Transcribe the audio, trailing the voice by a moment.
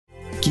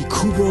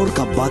Kubor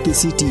ka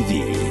Batisi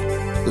TV.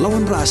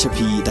 Lawan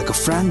Rashapi da ka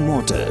Frank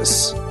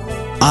Motors.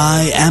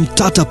 I am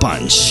Tata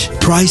Punch.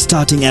 Price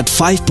starting at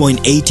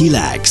 5.80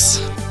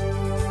 lakhs.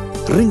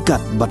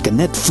 Ringkat bat ka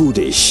net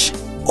foodish.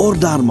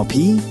 Ordar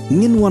mapi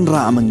nginwan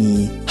ra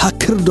amangi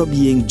hakir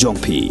dobyeng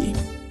jongpi.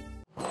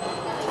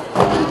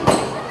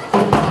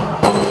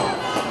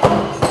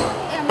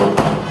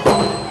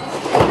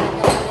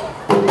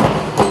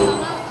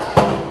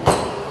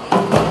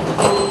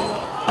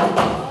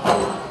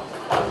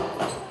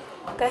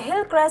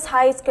 Crest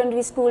High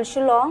Secondary School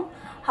Shillong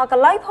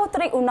hakalai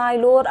photrik unai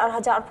lor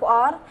arhajar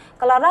puar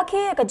kala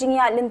Rakhe ka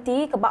jingya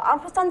linti ka ba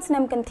arpasan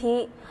Snem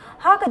kanthi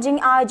ha ka jing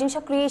ai jing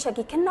shakri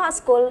shaki khenna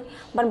school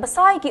ban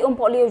basai ki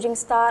polio jing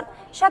start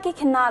shaki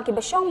khenna ki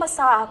bashong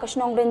basa ka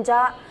shnong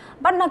renja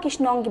banna ki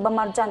shnong ki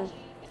bamarjan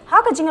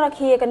ha ka jing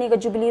Rakhe ka ni ka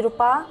jubilee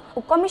rupa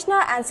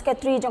commissioner and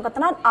secretary jong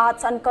katanat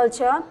arts and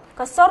culture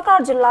ka sarkar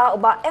jilla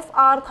uba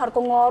FR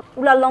kharkongor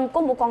ulalong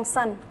ko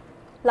mukongsan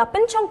La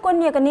penchong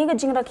kon ya kani ka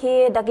jing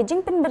Rakhe da ki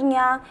jing pin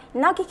bernya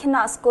na ki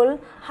khina school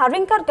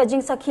haringkar ka jing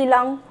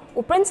sakhilang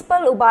u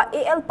principal uba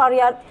AL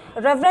Pariat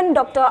Reverend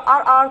Dr.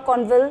 RR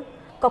Conville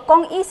ka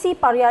kong EC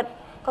Pariat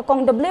ka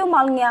kong W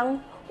Malngyang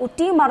u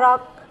T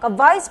Marak ka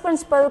vice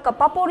principal ka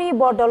Papori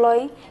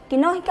Bordoloi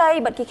kinohikai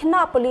bat ki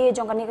khina poli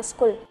jong kani ka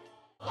school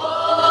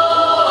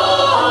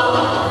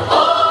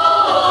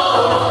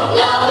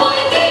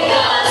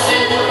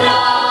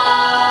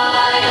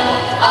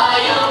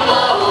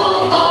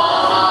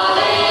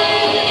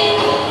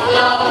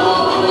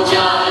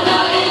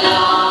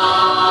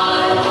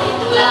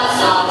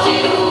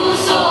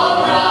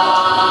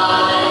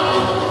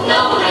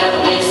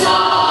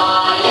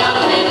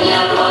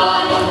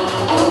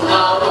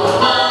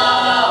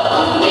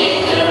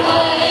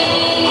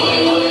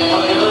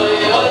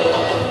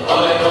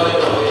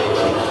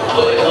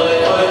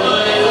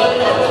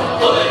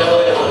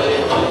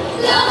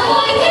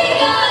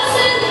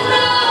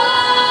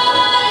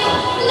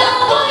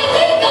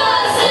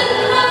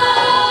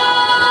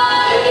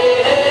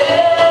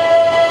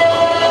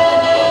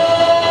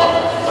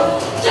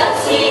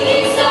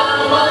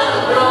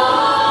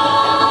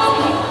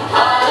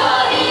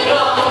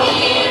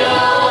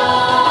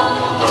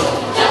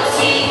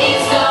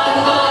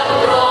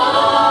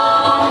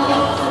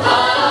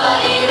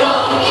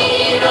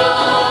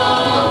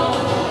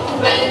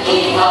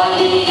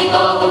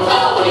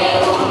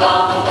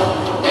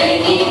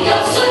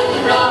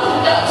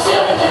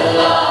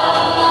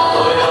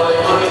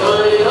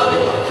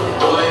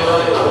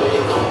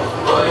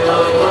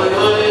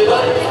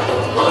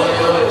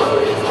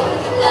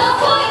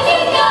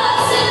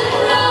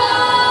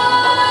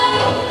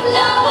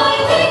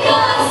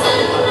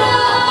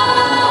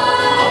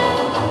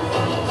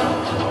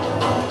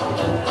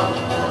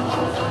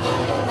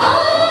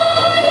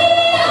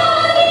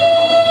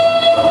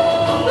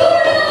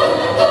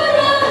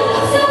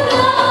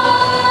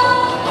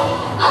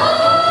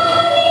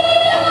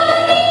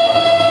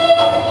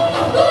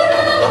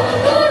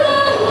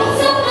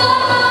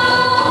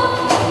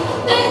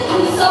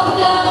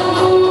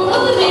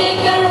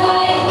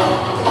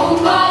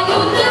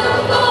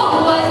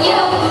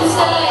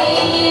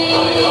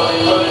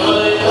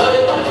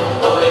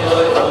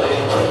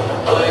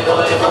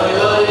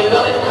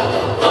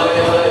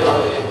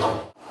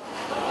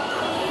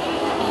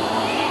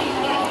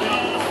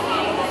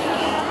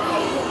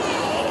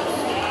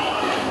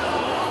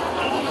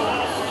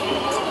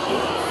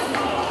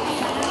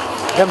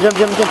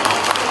Jom.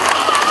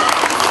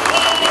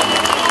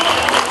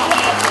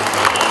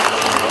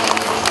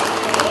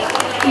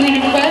 We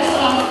request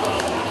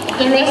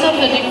the rest of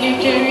the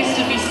dignitaries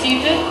to be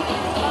seated.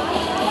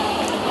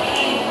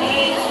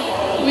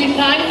 We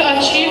thank our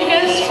chief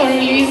guest for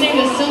releasing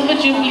the Silver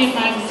Jubilee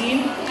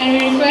magazine, and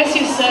we request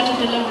you, sir, to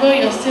deliver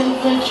your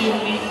Silver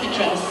Jubilee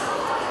address.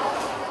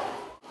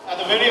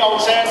 At the very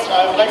outset,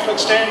 I would like to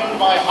extend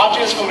my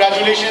heartiest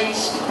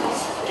congratulations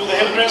to the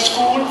Crest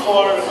School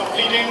for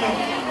completing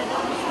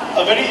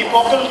a very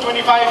epochal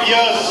 25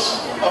 years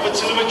of its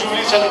Silver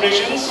Jubilee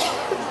celebrations.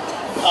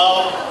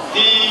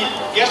 The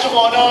guest of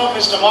honor,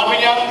 Mr.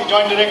 Marvin Young, the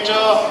Joint Director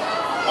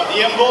of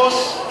the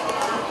MBOS,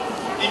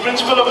 the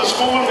Principal of the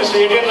school,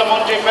 Mr. Adrian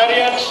Lamonte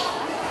Parriott,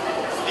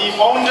 the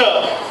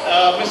Founder,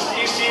 Ms.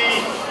 E.C.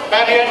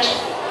 Parriott,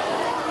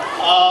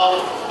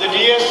 the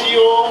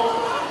DSCO,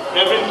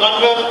 Reverend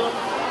Conville,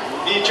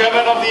 the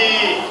Chairman of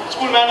the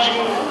School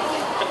Managing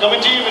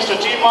Committee, Mr.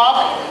 T.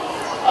 Mark,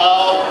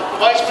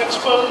 Vice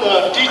Principal,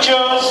 the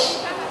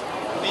teachers,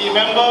 the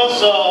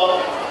members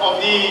of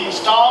the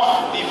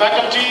staff, the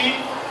faculty,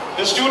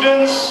 the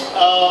students,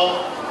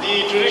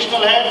 the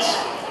traditional heads,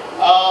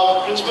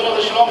 Principal of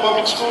the Shillong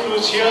Public School who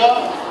is here,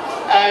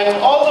 and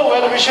all the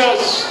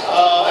well-wishers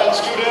and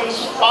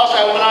students, past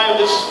alumni of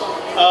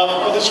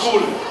this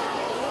school.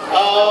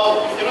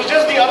 It was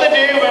just the other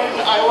day when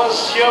I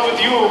was here with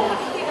you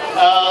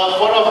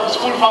for a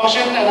school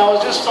function, and I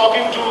was just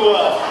talking to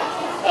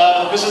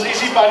Mrs.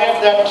 E.C. Parriott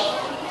that,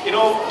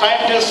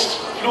 time just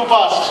flew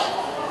past.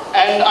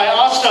 And I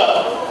asked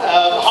her,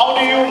 how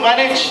do you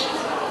manage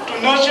to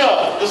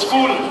nurture the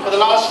school for the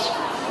last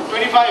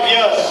 25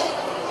 years.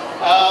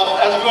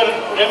 As we were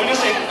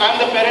reminiscing,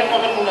 I'm the parent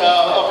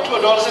of two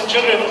adolescent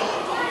children,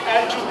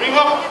 and to bring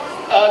up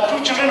two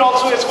children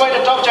also is quite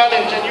a tough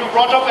challenge, and you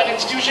brought up an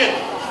institution.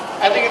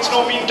 I think it's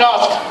no mean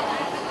task.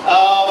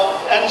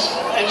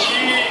 And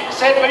she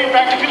said very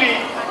practically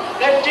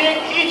that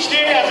take each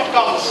day as it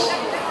comes.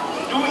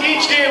 Do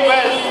each day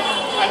well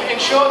and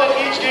ensure that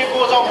each day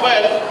goes off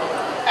well,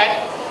 and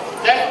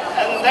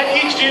that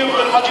each day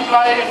will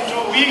multiply into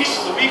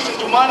weeks, the weeks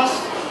into months,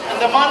 and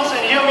the months,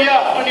 and here we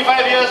are 25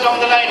 years down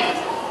the line,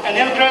 and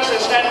Hillcrest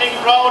is standing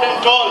proud and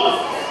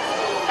tall.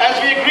 As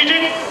we are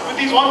greeted with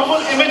these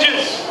wonderful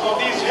images of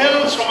these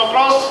hills from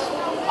across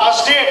our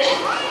state,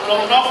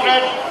 from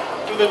Rakhe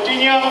to the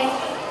Tinyang,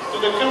 to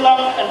the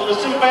Shillong, and to the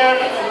Simper,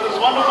 and to this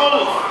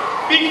wonderful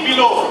peak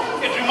below.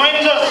 It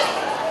reminds us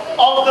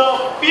of the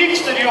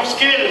peaks that you have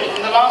scaled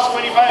in the last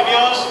 25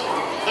 years,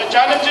 the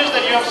challenges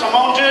that you have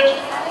surmounted,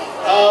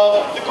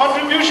 the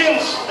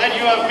contributions that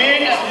you have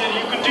made and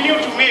you continue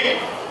to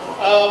make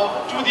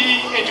to the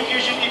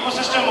education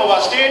ecosystem of our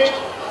state,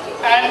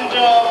 and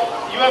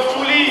you have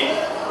truly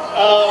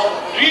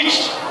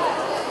reached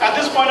at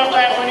this point of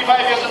time 25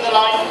 years in the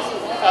line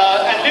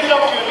and lived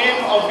up to your name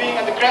of being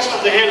at the crest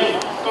of the hill.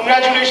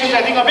 Congratulations.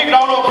 I think a big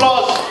round of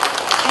applause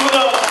to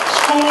the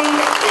school,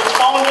 to its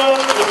founder,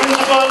 to the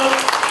principal,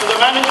 to the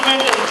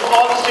management, and to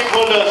all the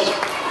stakeholders.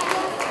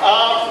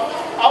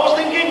 I was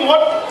thinking,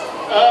 what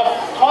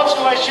thoughts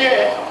do I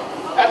share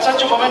at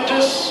such a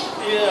momentous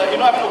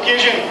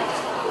occasion?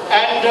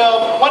 And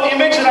one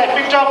image that I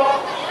picked up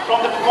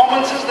from the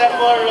performances that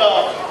were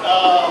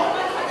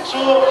so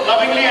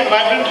lovingly and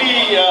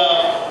vibrantly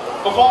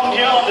performed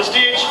here on the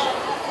stage.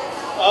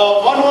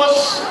 One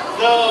was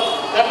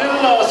that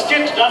little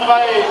skit done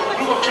by a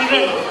group of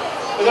children.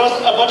 There was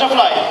a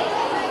butterfly.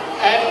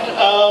 And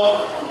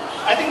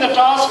I think the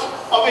task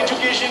of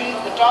education,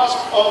 the task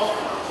of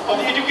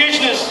the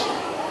educationist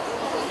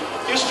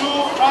is to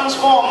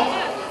transform,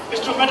 is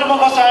to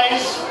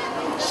metamorphosize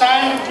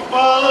sand into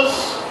pearls,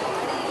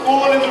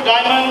 coal into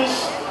diamonds,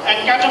 and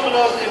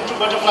caterpillars into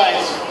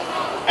butterflies.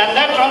 And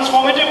that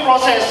transformative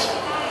process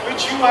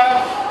which you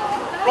have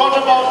brought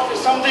about is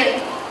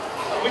something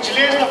which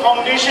lays the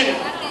foundation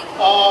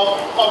of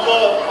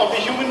the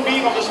human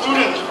being, of the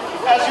student.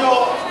 As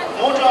your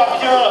motto up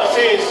here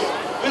says,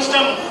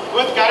 wisdom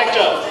with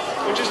character,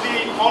 which is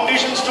the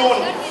foundation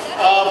stone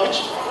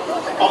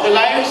of the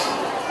lives,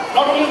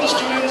 not only of the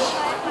students,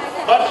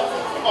 but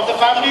of the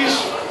families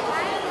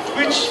to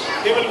which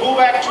they will go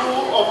back to,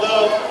 of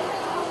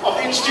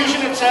the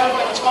institution itself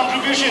and its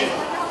contribution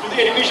to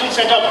the education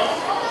setup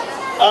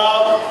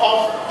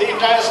of the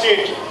entire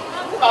state.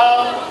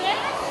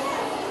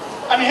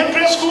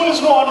 Hillcrest School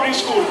is no ordinary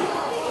school.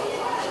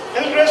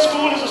 Hillcrest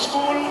School is a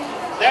school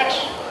that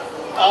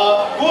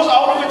goes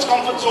out of its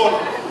comfort zone.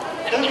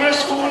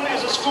 Hillcrest School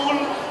is a school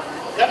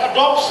that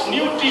adopts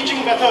new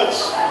teaching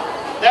methods,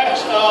 that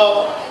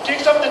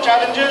takes up the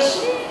challenges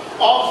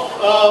of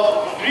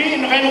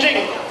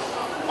reinventing,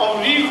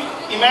 of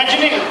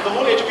reimagining the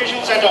whole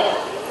education setup.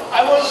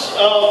 I was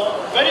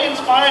very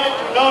inspired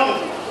to learn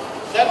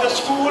that the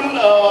school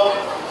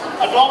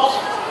adopts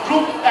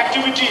group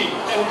activity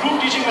and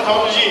group teaching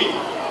methodology.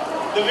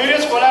 The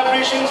various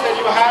collaborations that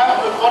you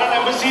have with foreign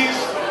embassies,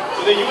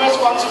 with the US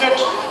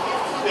consulate,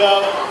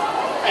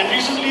 and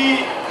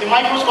recently the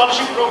micro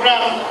scholarship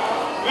program,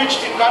 which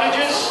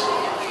encourages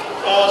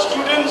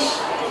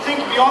students to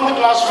think beyond the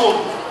classroom,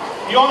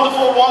 beyond the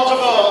four walls of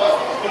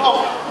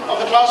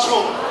the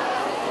classroom.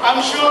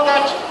 I'm sure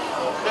that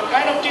the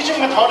kind of teaching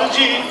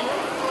methodology,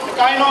 the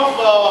kind of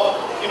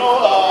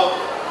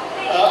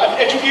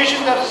education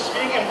that is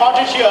being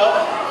imparted here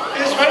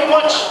is very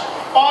much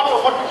part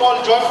of what we call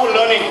joyful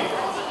learning,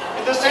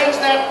 in the sense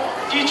that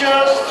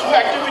teachers, through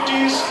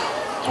activities,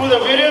 through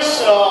the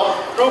various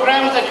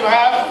programs that you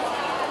have,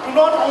 do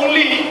not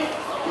only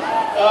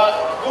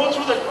go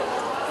through the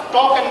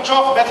talk and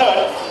chalk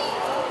method,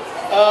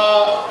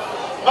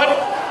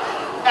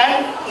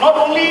 and not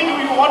only do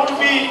you want to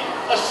be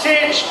a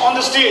sage on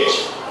the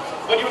stage,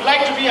 but you would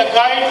like to be a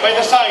guide by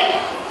the side.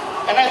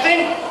 And I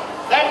think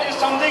that is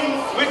something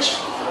which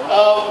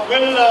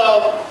will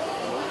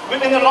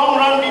in the long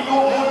run be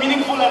more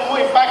meaningful and more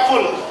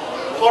impactful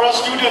for a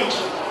student,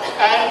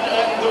 and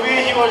the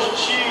way he or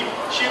she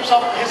shapes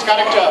up his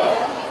character.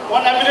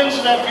 One evidence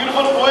is that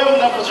beautiful poem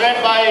that was read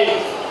by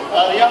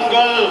the young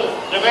girl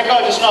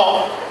Rebecca just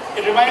now.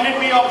 It reminded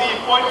me of the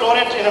poet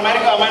laureate in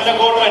America, Amanda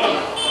Gorman,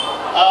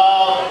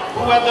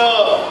 who at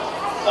the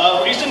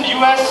recent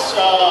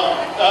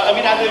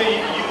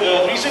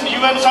recent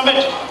UN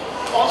summit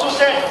also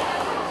said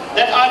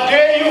that I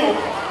dare you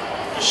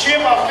to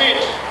shape our fate.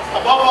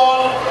 Above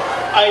all,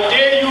 I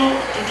dare you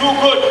to do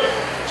good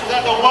so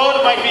that the world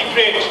might be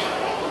great.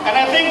 And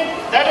I think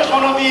that is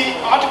one of the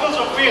articles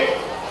of faith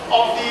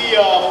of the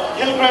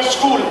Hillcrest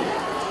School.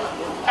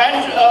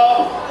 And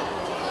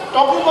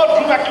talking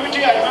about group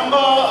activity, I remember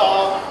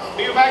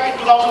way back in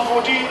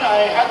 2014,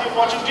 I had the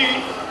opportunity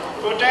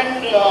to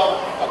attend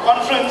a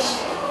conference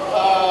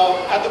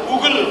at the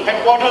Google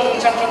headquarters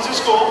in San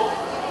Francisco.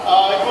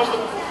 It was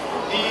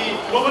the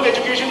Global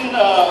Education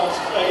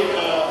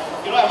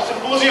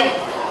Symposium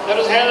that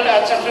was held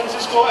at San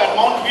Francisco at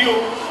Mount View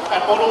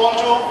at Palo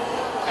Alto,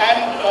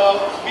 and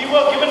we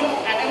were given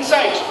an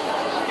insight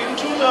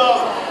into the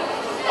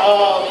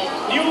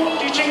new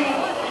teaching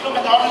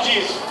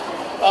methodologies.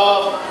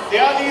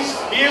 There are these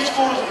BA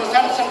schools in the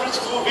San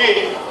Francisco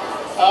Bay.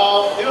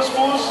 They were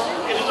schools,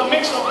 it is a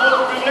mix of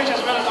both privileged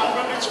as well as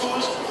unprivileged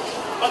schools,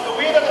 but the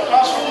way that the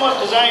classroom was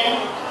designed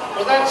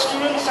was that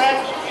students sat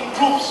in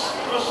groups.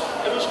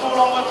 It was no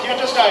longer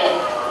theatre style,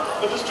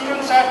 but the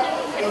students sat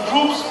in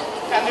groups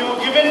and they were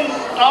given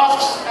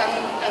tasks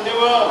and they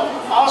were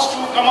asked to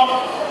come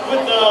up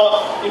with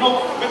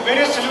with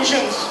various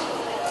solutions.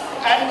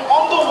 And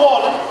on the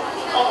wall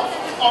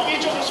of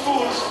each of the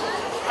schools,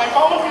 I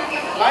found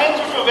lines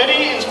which were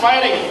very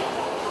inspiring.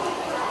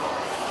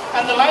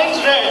 And the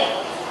lines read,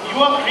 "You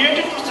are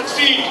created to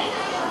succeed,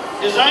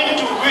 designed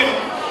to win,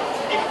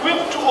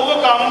 equipped to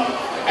overcome,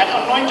 and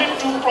anointed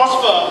to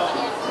prosper,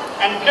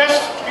 and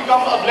blessed to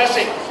become a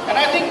blessing." And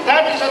I think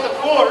that is at the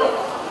core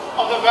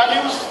of the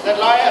values that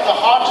lie at the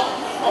heart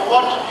of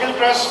what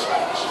Hillcrest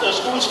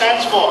School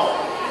stands for.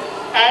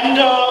 And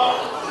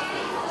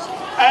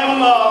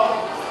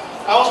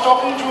I was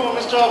talking to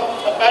Mr.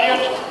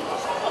 Barriott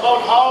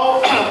about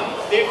how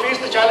they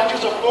faced the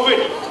challenges of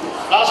COVID.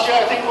 Last year,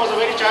 I think, was a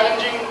very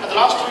challenging, the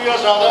last 2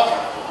 years rather,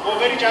 were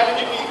very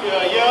challenging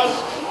years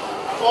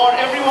for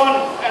everyone,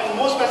 and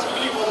more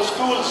specifically for the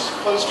schools,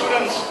 for the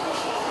students.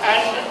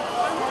 And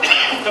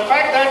the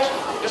fact that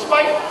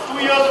despite 2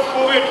 years of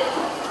COVID,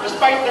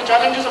 despite the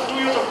challenges of 2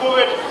 years of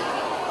COVID,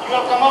 you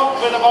have come up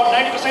with about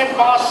 90%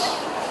 pass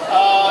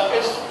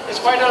is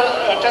quite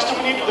a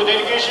testimony to the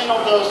dedication of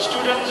the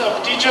students, of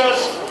the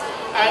teachers,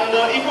 and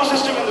the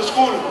ecosystem in the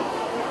school.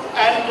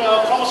 And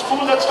from a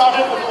school that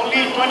started with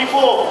only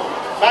 24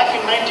 back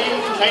in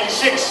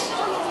 1996,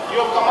 you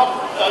have come up,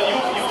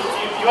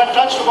 you had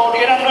touched about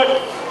 800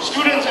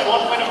 students at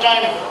one point of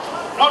time,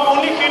 not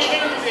only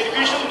catering to the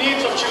educational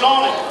needs of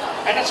Shillong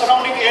and its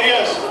surrounding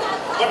areas,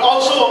 but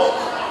also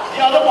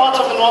the other parts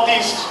of the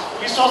Northeast.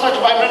 We saw such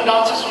vibrant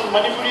dances from the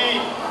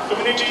Manipuri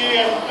community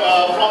and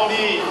from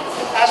the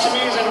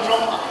Assamese and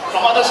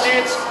from other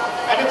states.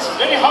 And it's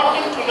very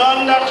heartening to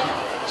learn that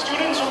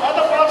students from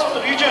other parts of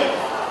the region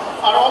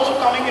are also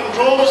coming in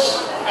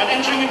droves and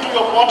entering into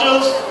your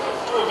portals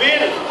to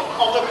avail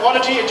of the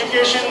quality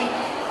education,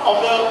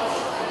 of the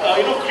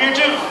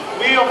creative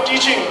way of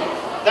teaching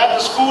that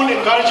the school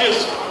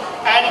encourages.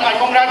 And I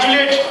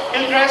congratulate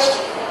Hillcrest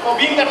for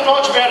being the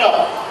torch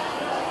bearer.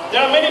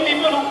 There are many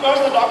people who curse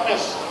the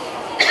darkness.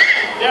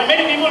 There are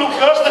many people who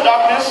curse the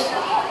darkness,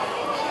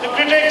 the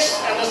critics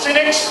and the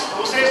cynics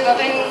who says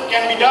nothing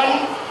can be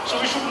done, so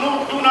we should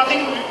do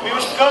nothing, we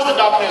will curse the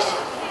darkness.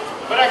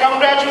 But I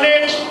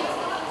congratulate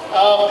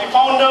the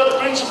founder, the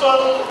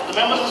principal, the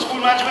members of the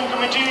school management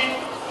committee,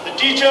 the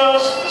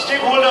teachers, the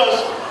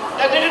stakeholders,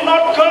 that they did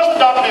not curse the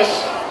darkness,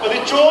 but they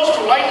chose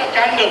to light a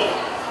candle.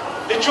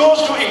 They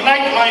chose to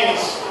ignite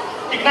minds.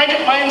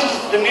 Ignited Minds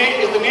is the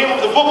name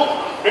of the book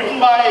written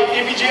by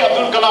APJ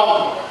Abdul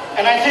Kalam.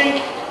 And I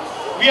think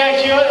we are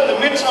here in the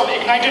midst of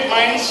ignited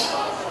minds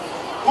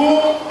who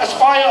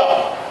aspire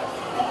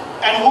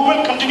and who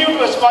will continue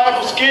to aspire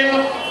to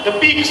scale the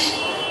peaks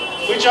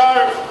which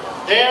are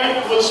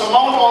there, will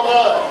surmount all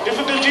the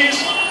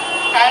difficulties.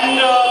 And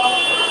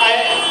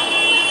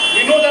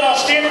we know that our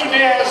state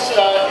today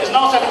is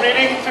now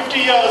celebrating 50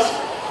 years,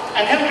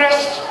 and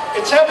Hillcrest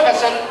itself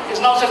is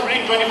now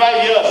celebrating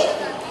 25 years.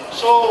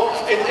 So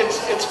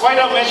it's quite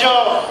a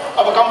measure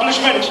of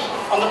accomplishment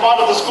on the part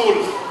of the school.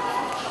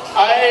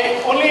 I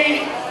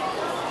only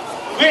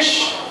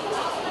wish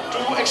to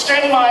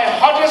extend my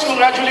heartiest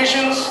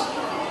congratulations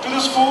to the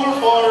school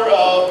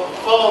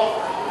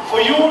for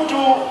you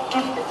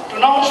to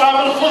now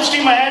travel full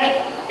steam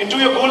ahead into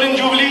your golden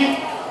jubilee.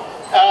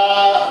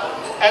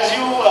 As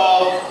you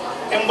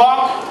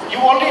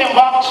you've already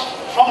embarked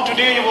from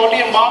today, you've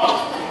already embarked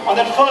on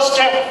that first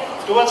step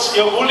towards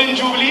your golden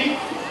jubilee.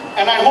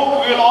 And I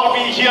hope we will all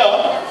be here,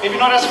 maybe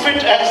not as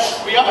fit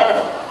as we are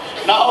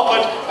now,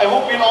 but I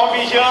hope we'll all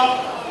be here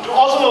to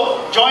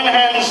also join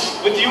hands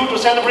with you to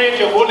celebrate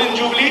your golden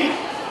jubilee.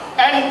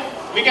 And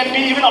we can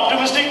be even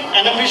optimistic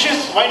and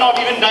ambitious, why not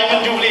even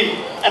diamond jubilee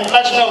and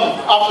platinum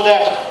after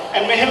that.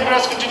 And may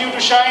Hillcrest continue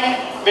to shine,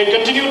 may it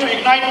continue to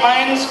ignite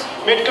minds,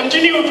 may it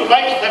continue to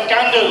light that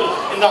candle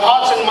in the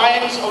hearts and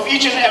minds of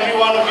each and every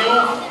one of you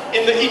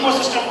in the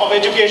ecosystem of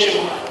education.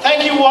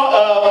 Thank you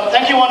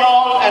one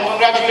all, and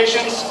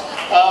congratulations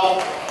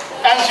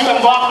as you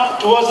embark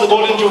towards the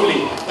golden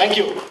jubilee. Thank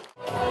you.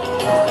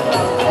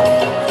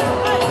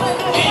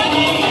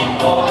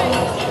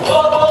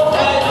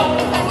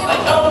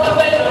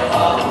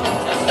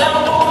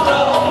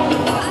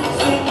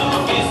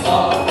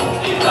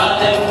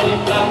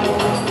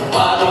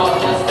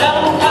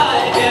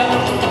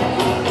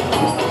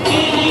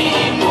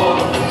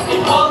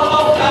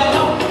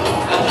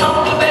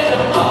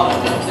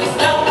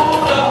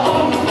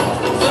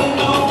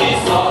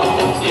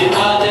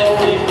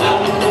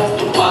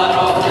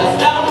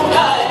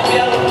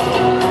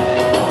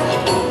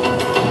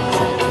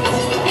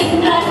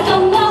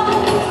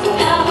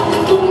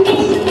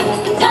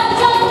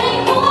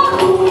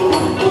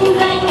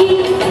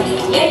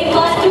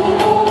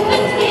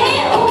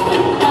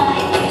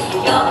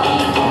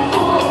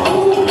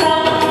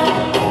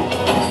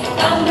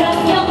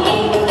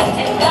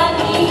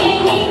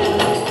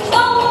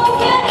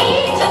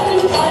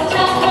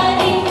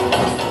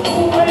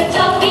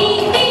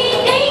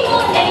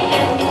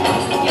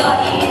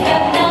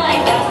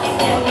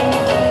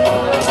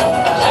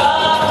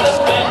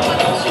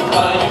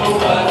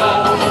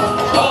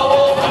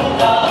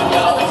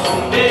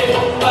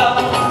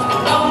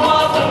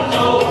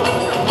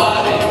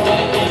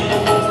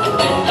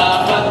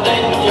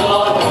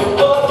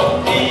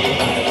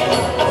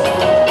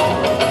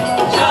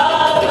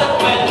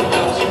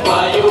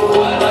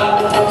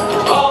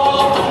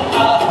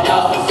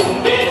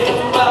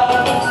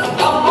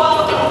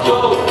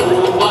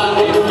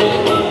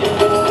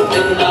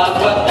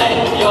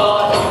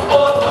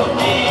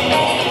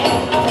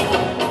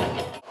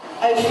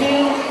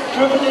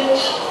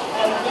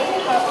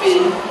 happy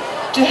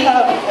to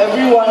have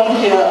everyone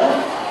here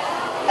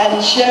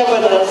and share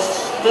with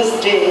us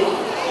this day,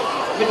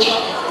 which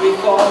we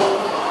call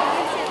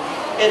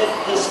it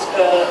this,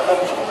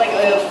 like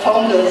a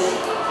founders.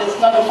 It's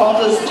not a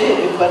founders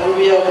day, but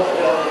we are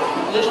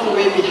a little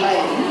way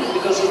behind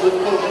because of the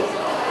COVID.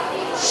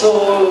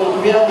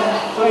 So we are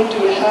going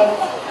to have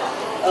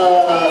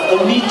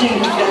a meeting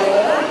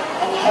together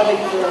and having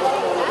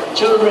the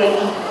children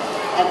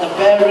and the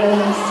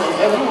parents and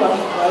everyone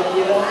who are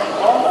here, and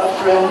all our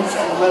friends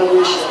and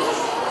well-wishers.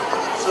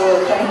 So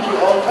thank you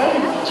all very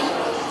much.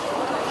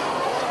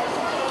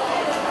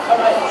 All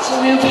right,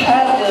 so we've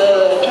had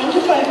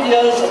 25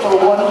 years of a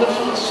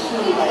wonderful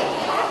school life.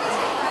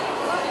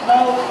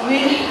 Now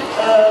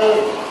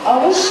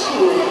our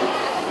school,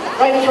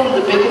 right from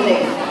the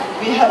beginning,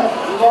 we have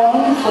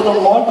gone for the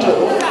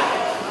motto,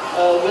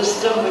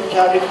 wisdom with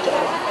character,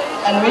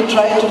 and we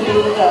try to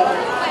build that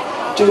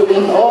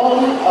in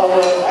all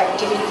our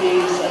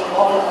activities and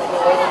all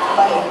our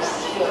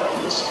lives here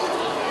in the school.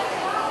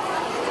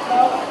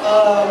 Now,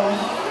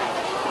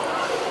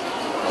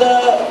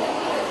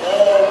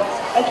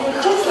 I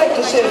would just like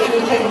to say a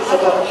few things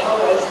about how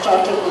I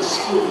started the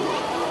school.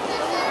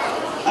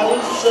 I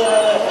was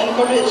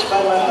encouraged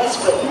by my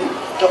husband,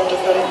 Dr.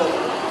 Karibal,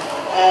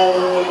 and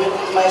with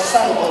my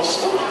son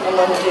also,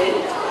 Amante,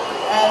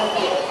 and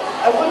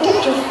I wanted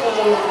to,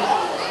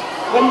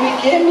 when we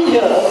came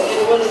here,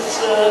 it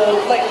was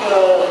like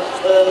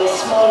a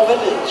small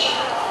village.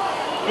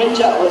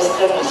 Rinja was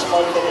then a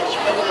small village,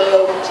 but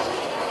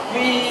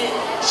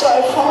so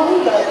I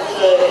found that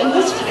in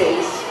this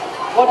place,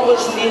 what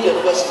was needed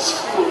was a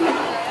school.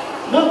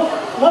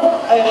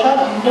 I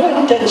had no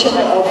intention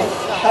of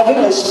having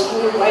a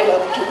school right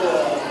up to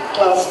the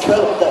class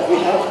 12 that we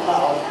have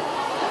now.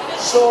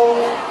 So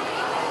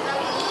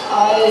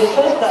I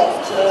felt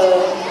that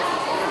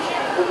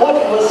what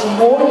was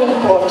more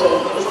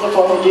important is the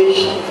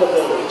foundation for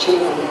the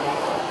children.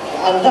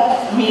 And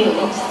that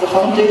means the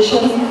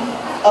foundation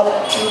up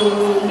to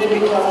maybe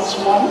class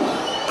 1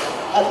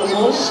 at the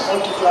most, or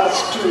to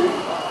class 2.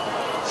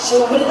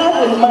 So with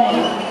that in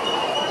mind,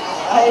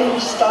 I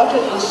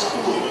started the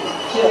school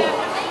here.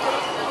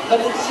 But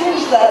it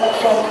seems that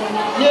from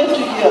year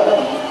to year,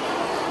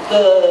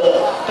 the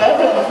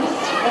parents,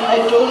 when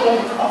I told them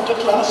after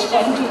class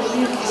 1 to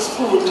leave the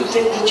school, to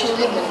take the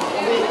children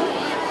away,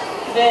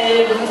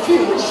 they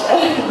refused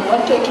and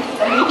wanted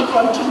me to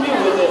continue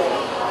with it.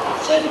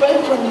 So it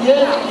went from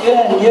year to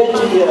year and year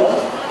to year,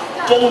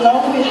 till now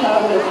we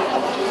have it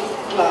up to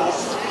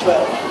class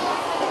 12.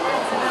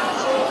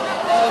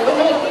 When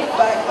I look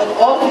back at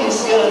all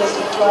these years,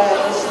 the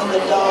trials and the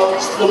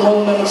doubts, the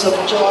moments of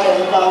joy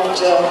and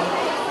laughter,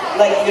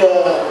 like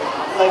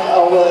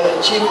our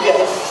chief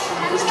guest,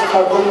 Mr.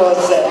 Karbula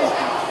said,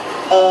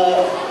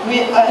 we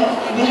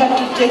had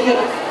to take it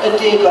a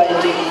day by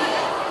day.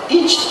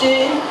 Each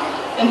day,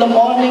 in the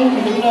morning,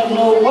 we do not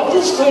know what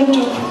is going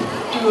to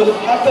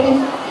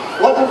happen,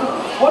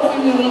 what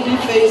we will be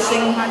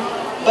facing,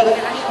 but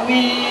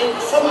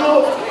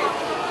somehow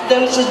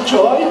there is a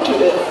joy to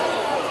it.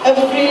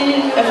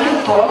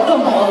 Every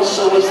problem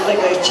also was like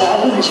a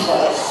challenge for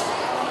us.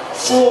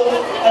 So,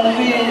 and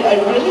I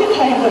really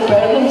thank the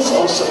parents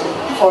also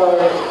for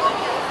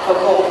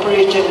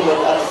cooperating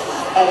with us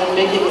and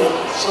making it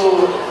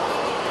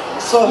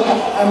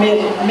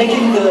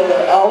making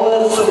the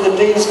hours and the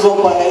days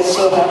go by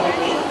so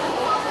happily.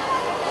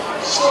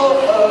 So,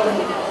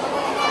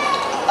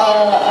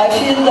 I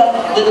feel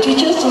that the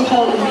teachers who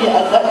helped me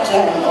at that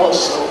time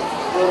also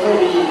were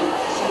very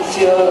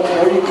sincere,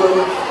 very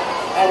good,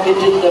 and they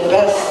did their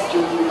best to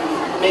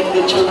make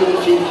the children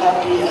feel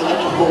happy and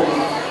at home.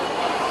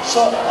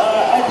 So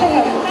I think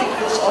I will take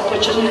this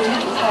opportunity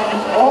to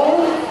thank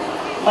all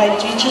my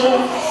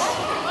teachers,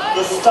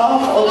 the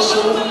staff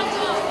also,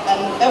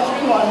 and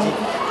everyone,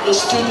 the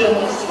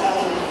students,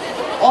 and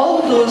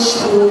all those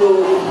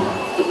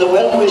the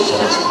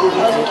well-wishers who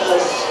helped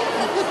us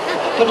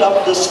put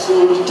up the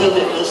school till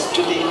it is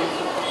today.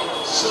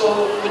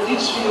 So with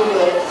these few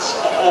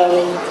words,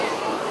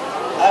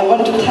 I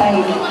want to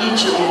thank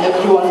each and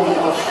every one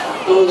of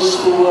those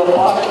who were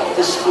part of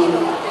the school.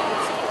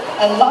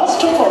 And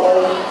last of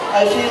all,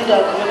 I feel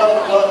that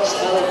without God's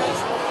help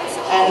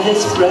and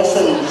His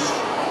presence,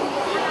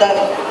 that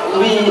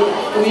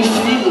we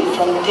feel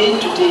from day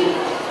to day,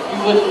 we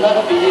would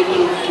not be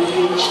able to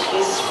reach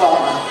this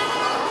far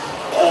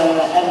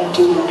and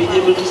to be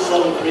able to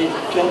celebrate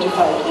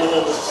 25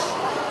 years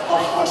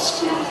of our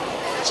school.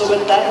 So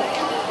with that,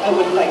 I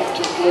would like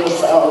to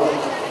close our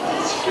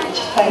speech.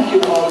 Thank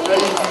you all very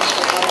much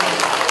for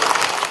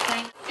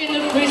coming.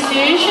 In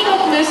appreciation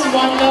of Ms.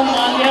 Wanda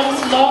Malyam's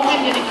long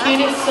and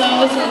dedicated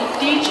service in the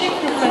teaching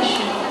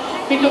profession,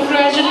 we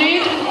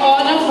congratulate and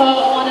honor her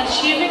on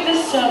achieving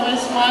this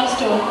service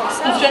milestone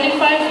of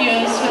 25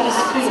 years with the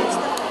school.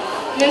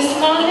 Ms.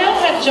 Malyam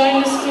had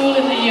joined the school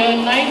in the year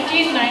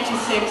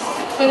 1996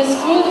 when the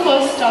school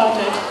first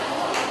started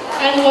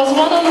and was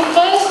one of the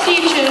first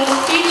teachers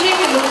teaching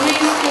in the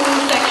preschool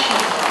section.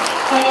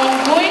 Her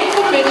ongoing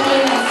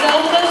commitment and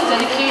selfless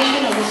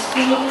dedication of the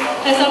school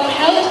has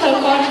upheld her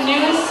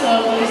continuous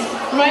service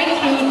right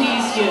through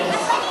these years.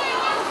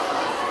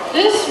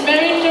 This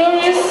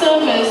meritorious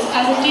service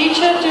as a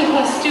teacher to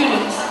her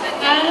students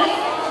and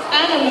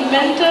a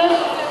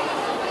mentor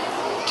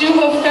to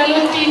her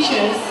fellow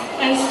teachers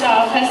and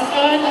staff has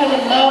earned her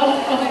the love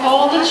of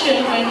all the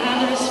children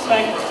and the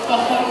respect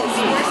of her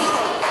colleagues.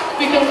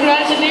 We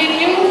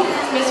congratulate you,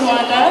 Ms.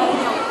 Wanda,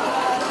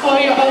 for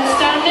your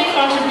outstanding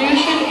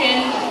contribution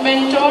in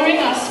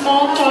mentoring our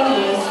small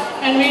toddlers,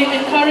 and we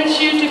encourage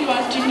you to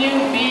continue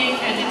being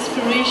an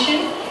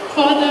inspiration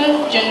for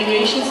the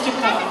generations to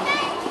come.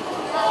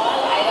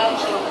 I am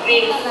so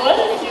grateful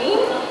to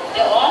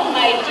the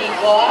Almighty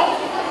God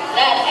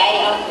that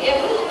I am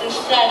able to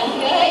stand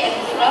here in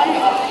front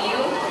of you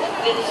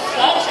with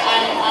such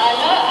an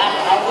honor and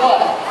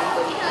award.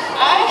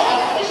 I am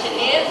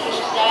fortunate to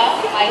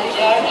start my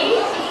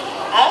journey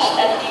as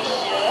a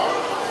teacher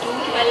to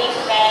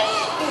Hillcrest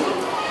School.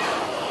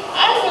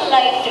 I would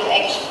like to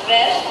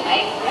express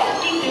my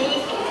gratitude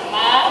to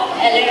Ma'am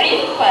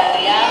Ellery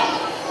Parian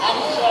and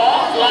Sir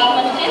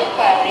Lamantin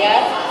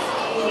Parian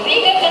who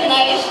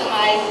recognized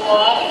my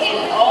work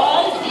in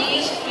all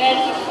these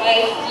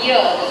 25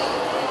 years.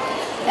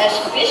 A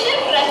special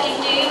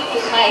gratitude to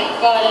my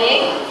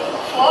colleague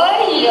for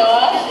your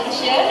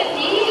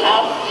sincerity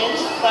have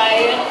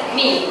inspired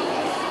me.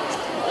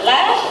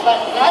 Last but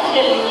not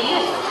the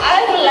least,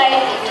 I would like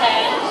to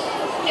thank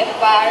the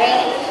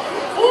parents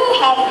who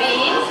have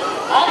been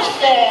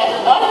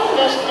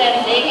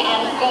understanding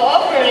and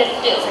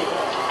cooperative.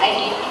 I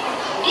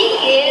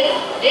dedicate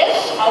this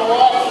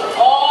award to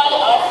all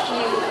of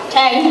you.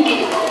 Thank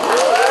you.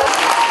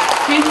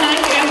 We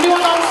thank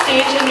everyone on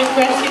stage and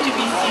request you to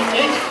be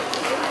seated.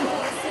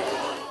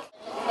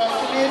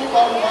 Congratulate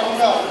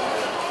Wanda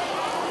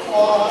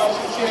for her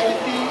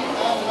sincerity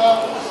and her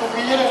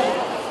perseverance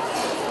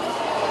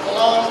for the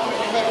last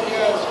 25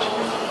 years.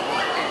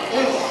 She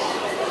is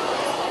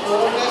the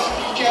oldest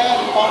teacher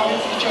and founding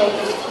teacher of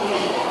the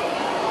school.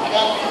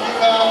 Can we give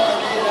her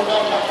again a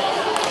round of applause?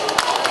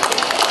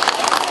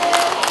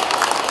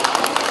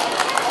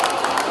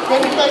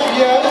 25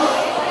 years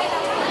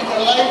in the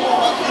life of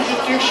an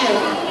institution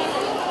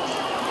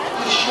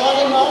is short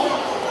enough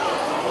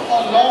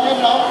or long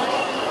enough,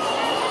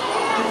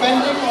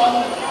 depending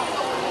on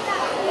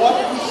what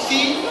you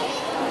see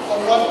or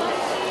what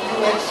you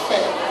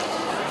expect.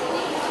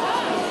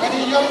 When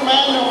a young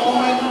man or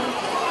woman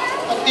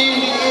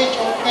attain the age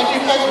of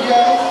 25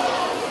 years,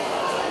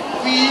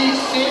 we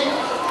say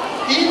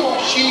he or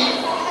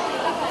she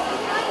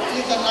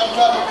is an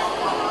adult,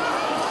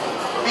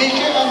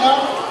 mature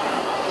enough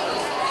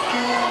to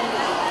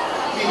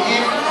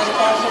behave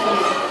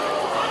responsibly.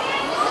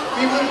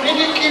 We will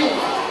ridicule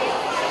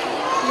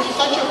if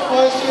such a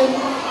person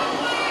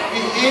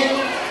behave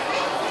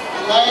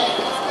like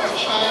a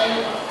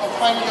child, a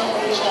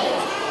 5-year-old child.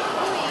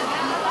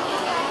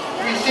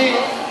 We say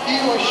he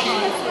or she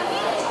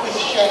is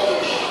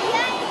childish.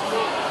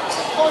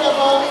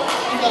 However,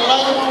 in the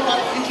life of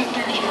an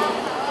institution,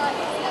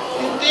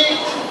 it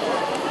takes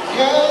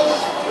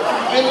years to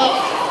build up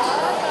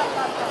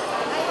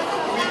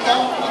to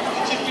become an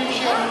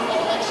institution of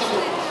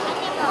excellence.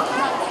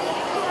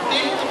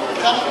 Take, for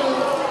example,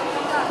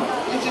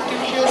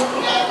 institutions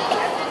like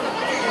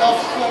the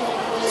Oxford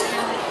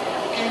University,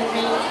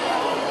 Cambridge,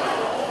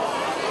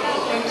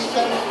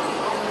 Princeton,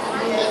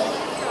 US.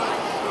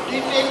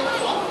 They take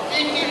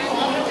 80 to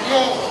 100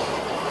 years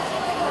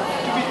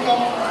to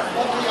become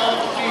what we are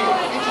today,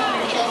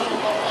 institutions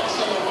of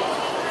excellence.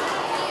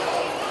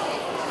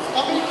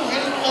 Coming to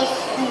Hillcrest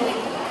School,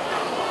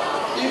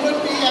 it would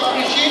be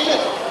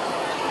appreciated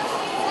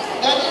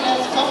that it has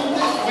come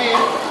this way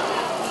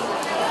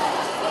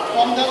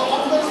from the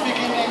humble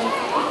beginning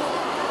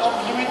of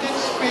limited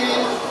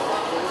space,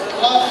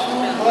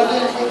 classroom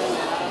burdened with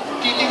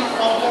teaching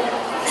problems,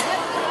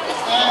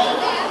 and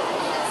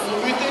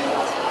limited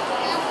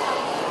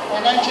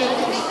financial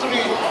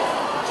constraint.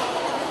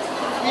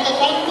 We are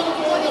thankful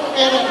to the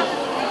parents,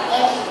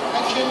 as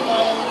mentioned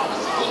by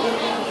Mrs.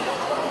 Hillary,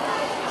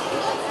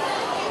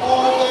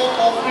 for their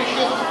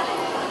cooperation,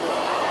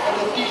 and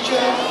the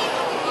teachers,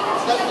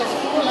 that the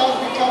school has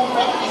become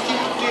what we see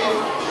today,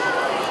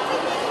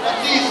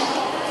 at least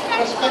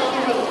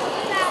respectable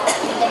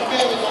to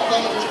compare with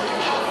other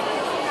institutions.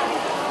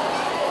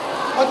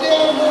 But there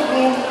are no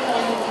room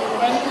for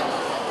improvement.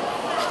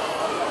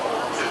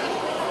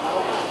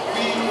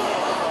 We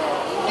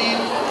need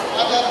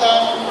other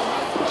than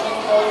what we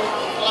call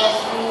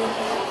classroom.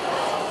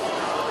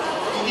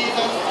 We need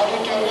an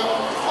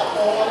auditorium for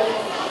all.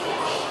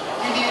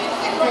 We need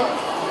equipped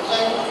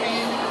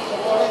library,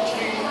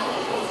 laboratory,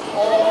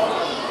 or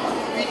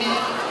we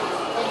need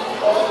what we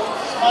call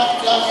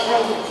smart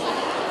classroom,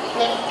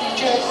 where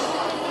teachers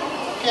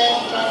can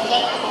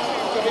transact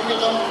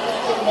curriculum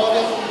with the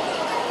modern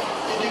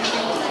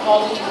education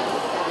technology.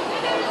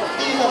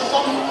 These are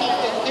some of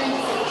the things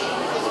that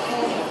the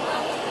school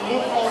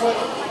look forward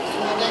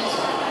in the next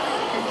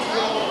 50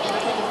 years,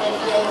 next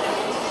 25 years.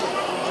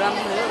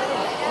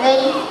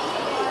 Well,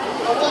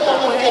 over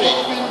our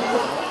encouragement,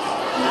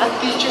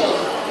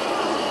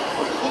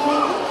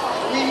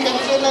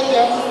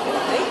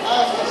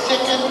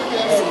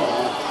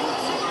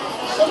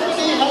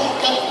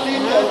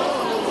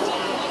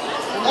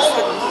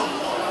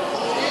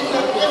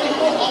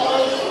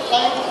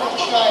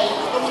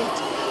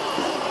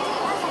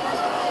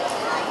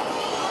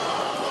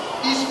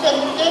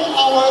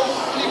 hours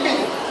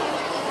sleeping,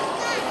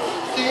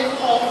 say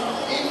from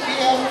 8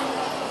 p.m.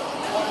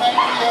 or 9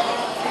 p.m.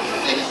 to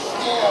 6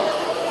 a.m.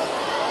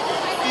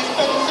 We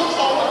spend 6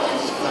 hours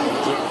in school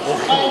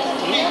trying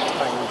to read,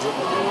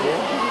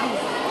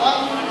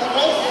 and the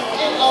rest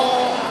 8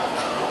 hours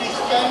we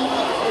spend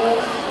at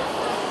home,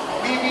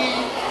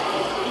 maybe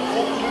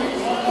doing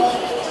homework,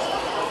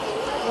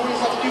 doing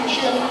some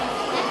tuition,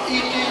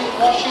 eating,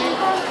 washing,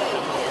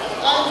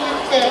 and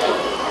with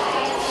parents.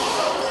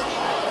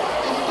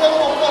 In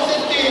terms of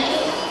percentages,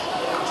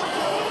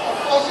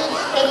 a person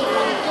spends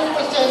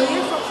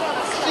 2%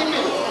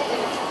 sleeping.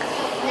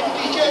 With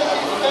teachers, we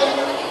spend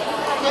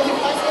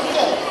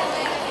 25%,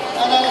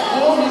 and at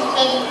home we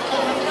spend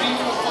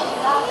 33%.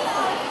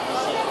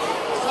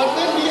 But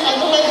when we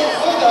analyze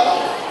further,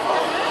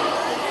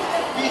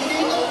 we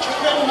see that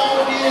children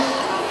nowadays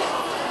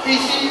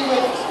busy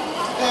with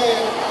their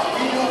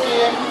video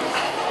game,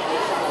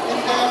 in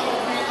their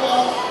computer,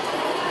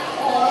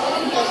 or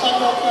in their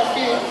cyber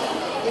cafe,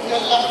 with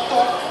their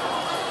laptop.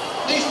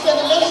 They spend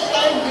less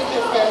time with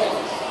their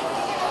parents.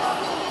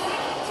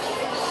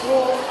 So,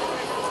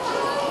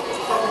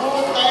 the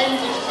more time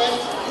they spend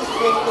is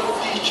with the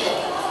teacher.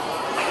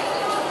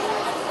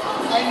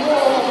 I know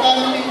our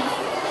family,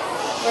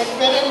 where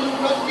parents do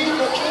not meet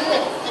their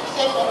children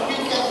except on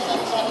weekends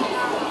and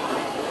Sundays.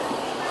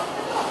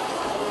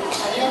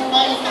 A young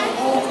man can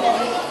go from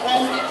his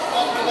friend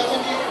at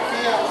 11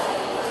 p.m.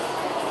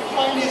 to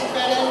find his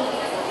parents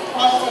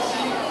fast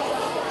asleep.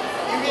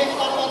 He wakes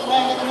up at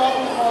 9 o'clock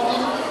in the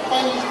morning to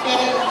find his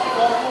parents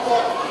gone to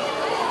work,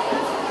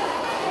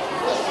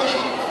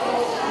 especially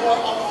those who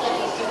are outside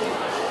the city.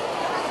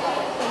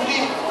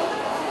 Indeed,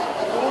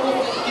 the role of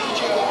the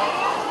teacher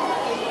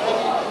is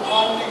very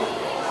demanding.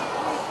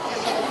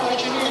 It's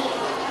unfortunate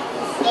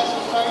that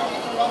society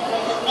do not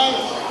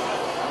recognize,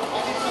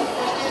 and it's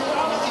unfortunate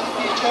that we see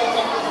teachers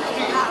on the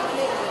street.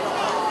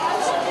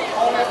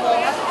 However,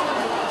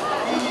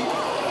 we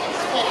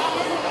expect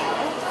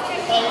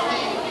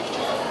society,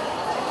 teachers,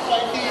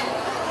 society,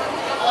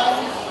 and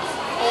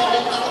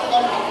parents of the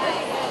country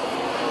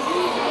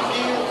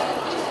to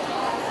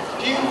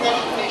give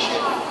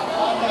recognition and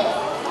honor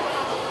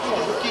to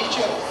the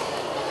teachers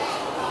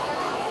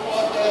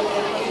for their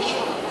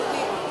dedication.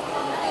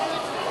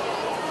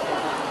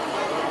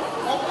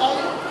 What I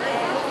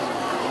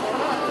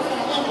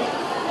commend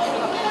on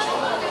the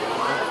teachers,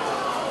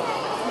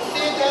 to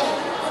say that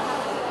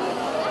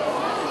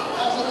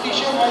as a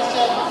teacher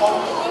myself,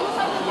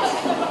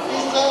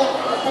 is the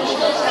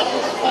professional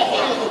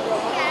satisfaction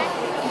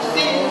to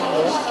see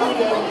a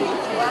student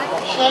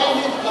shine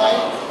his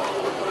light,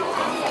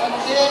 and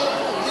there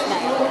is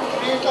no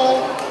greater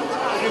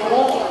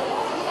reward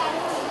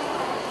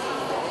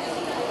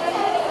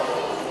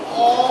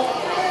or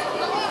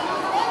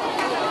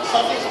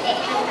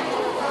satisfaction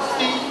to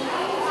see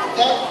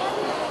that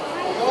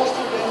your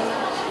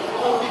students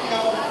will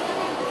become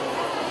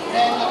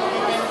men and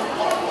women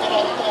of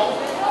character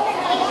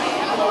as you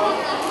are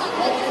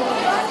not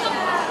only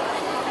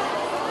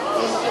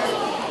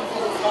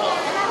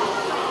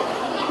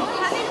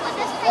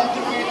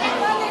contributing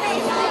to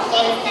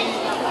society,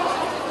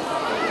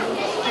 to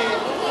the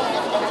state, and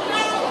the country.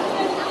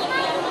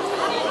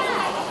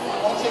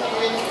 Once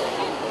again,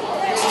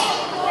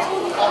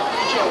 our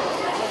teachers,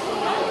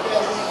 the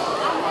best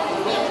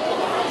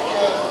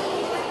teachers,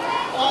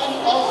 and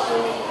also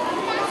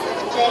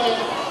the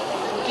parents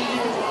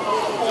continue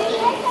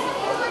supporting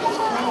the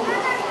school,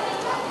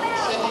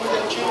 sending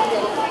their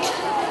children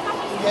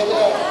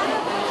together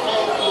to try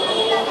to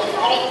grow their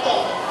character.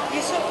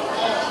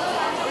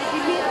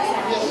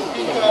 The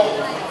speaker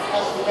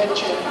has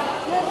mentioned,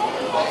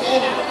 I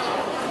end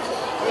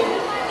with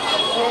a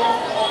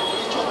quote of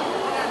Richard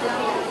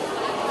Ripley.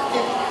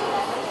 If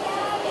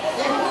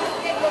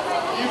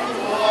you could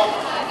go up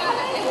with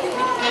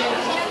things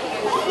and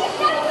places,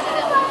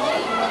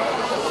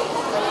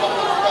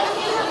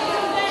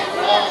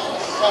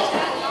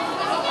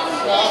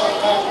 rather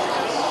than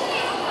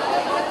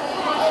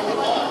I would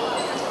ask,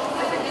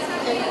 if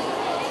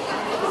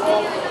you could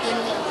walk with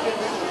kings and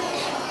princes,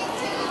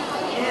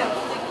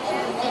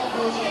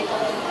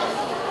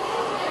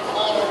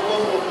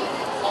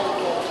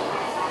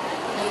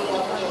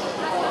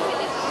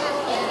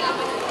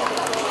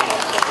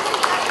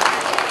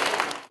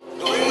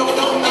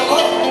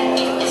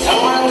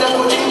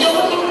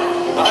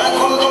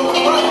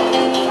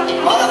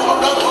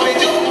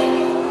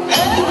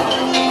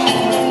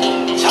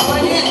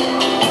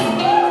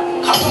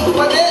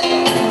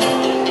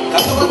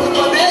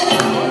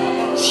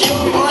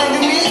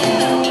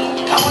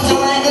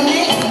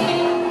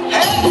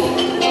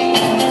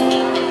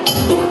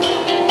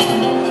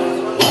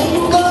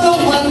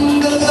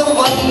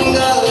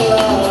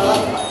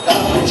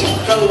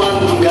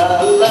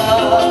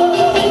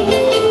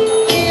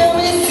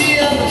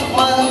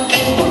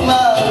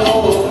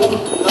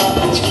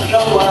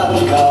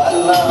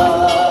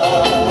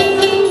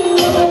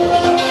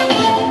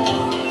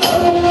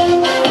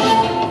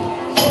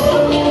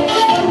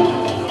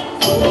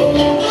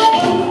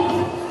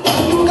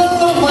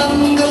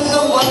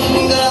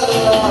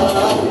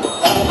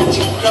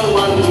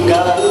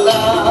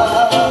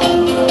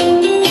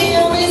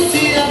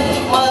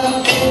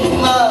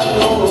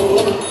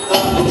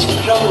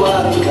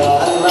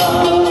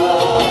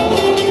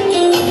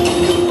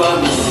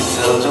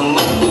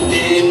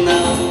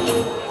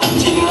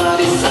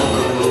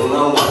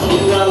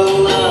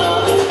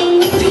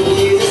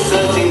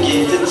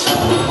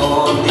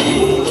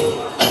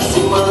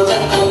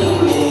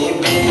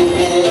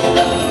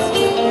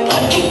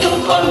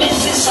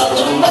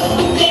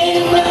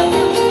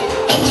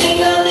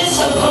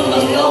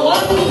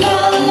 one